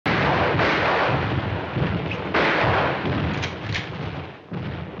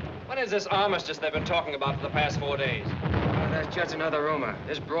is this armistice they've been talking about for the past 4 days? That's just another rumor.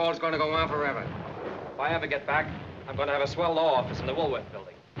 This brawl's gonna go on forever. If I ever get back, I'm going to have a swell law office in the Woolworth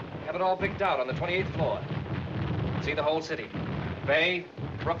building. Have it all picked out on the 28th floor. See the whole city. Bay,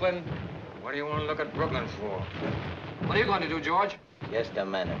 Brooklyn. What do you want to look at Brooklyn for? What are you going to do, George? Just a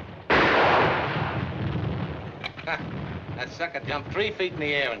minute. That sucker jumped 3 feet in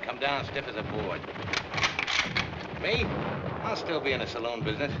the air and come down stiff as a board. Me? I'll still be in the saloon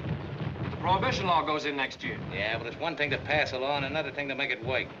business. The prohibition law goes in next year. Yeah, but it's one thing to pass a law and another thing to make it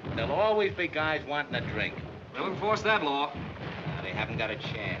work. There'll always be guys wanting a drink. We'll enforce that law. They haven't got a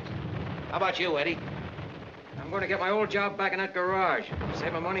chance. How about you, Eddie? I'm going to get my old job back in that garage.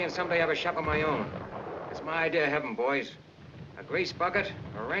 Save my money and someday have a shop of my own. It's my idea of heaven, boys. A grease bucket,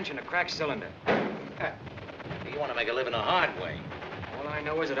 a wrench, and a cracked cylinder. You want to make a living the hard way. All I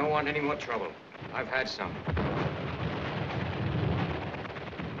know is I don't want any more trouble. I've had some.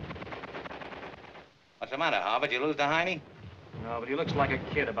 What's the matter, Harvard? You lose the hiney? No, but he looks like a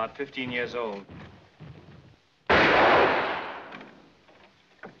kid, about 15 years old.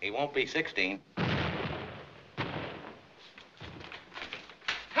 He won't be 16.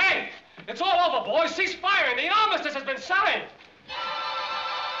 Hey! It's all over, boys. Cease firing. The armistice has been signed.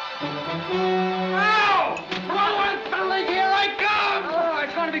 Ow! Roaring Twenties, here I come! Oh,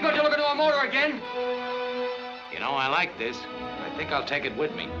 it's going to be good to look into a motor again. You know, I like this. I think I'll take it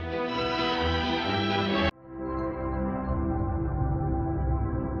with me.